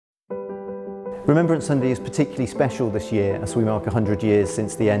Remembrance Sunday is particularly special this year as we mark 100 years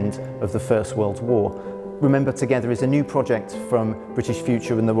since the end of the First World War. Remember Together is a new project from British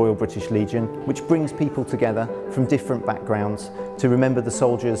Future and the Royal British Legion, which brings people together from different backgrounds to remember the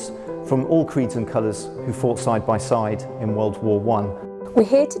soldiers from all creeds and colours who fought side by side in World War I. We're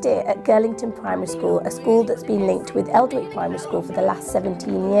here today at Girlington Primary School, a school that's been linked with Eldwick Primary School for the last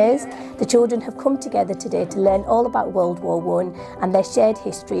 17 years. The children have come together today to learn all about World War I and their shared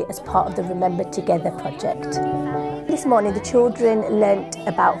history as part of the Remember Together project. This morning the children learnt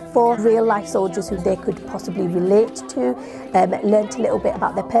about 4 real-life soldiers who they could possibly relate to, learnt a little bit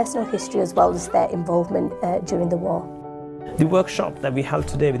about their personal history as well as their involvement during the war. The workshop that we held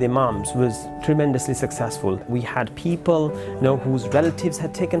today with Imams was tremendously successful. We had people whose relatives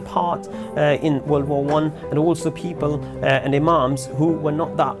had taken part in World War I, and also people and Imams who were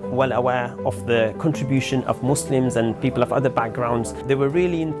not that well aware of the contribution of Muslims and people of other backgrounds. They were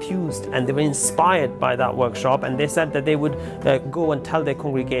really enthused and they were inspired by that workshop, and they said that they would go and tell their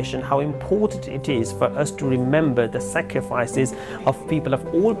congregation how important it is for us to remember the sacrifices of people of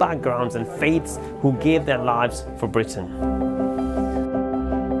all backgrounds and faiths who gave their lives for Britain.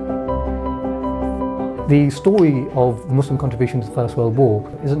 The story of Muslim contribution to the First World War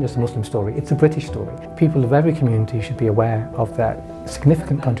isn't just a Muslim story, it's a British story. People of every community should be aware of that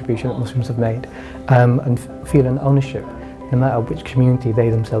significant contribution that Muslims have made and feel an ownership, no matter which community they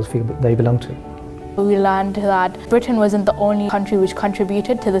themselves feel that they belong to. We learned that Britain wasn't the only country which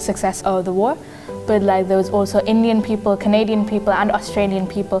contributed to the success of the war, but there was also Indian people, Canadian people and Australian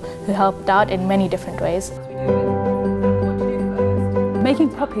people who helped out in many different ways.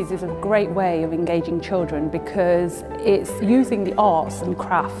 Making poppies is a great way of engaging children because it's using the arts and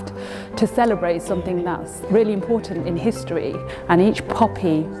craft to celebrate something that's really important in history, and each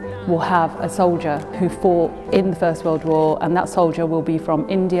poppy will have a soldier who fought in the First World War, and that soldier will be from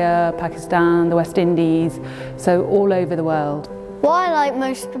India, Pakistan, the West Indies, so all over the world. What I like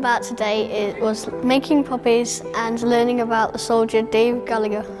most about today was making poppies and learning about the soldier Dave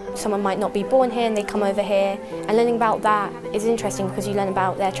Gallagher. Someone might not be born here and they come over here, and learning about that is interesting because you learn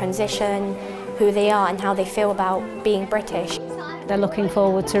about their transition, who they are and how they feel about being British. They're looking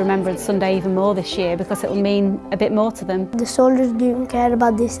forward to Remembrance Sunday even more this year because it will mean a bit more to them. The soldiers didn't care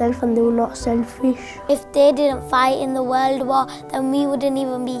about themselves and they were not selfish. If they didn't fight in the World War, then we wouldn't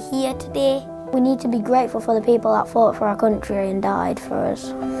even be here today. We need to be grateful for the people that fought for our country and died for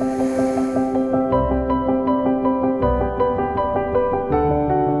us.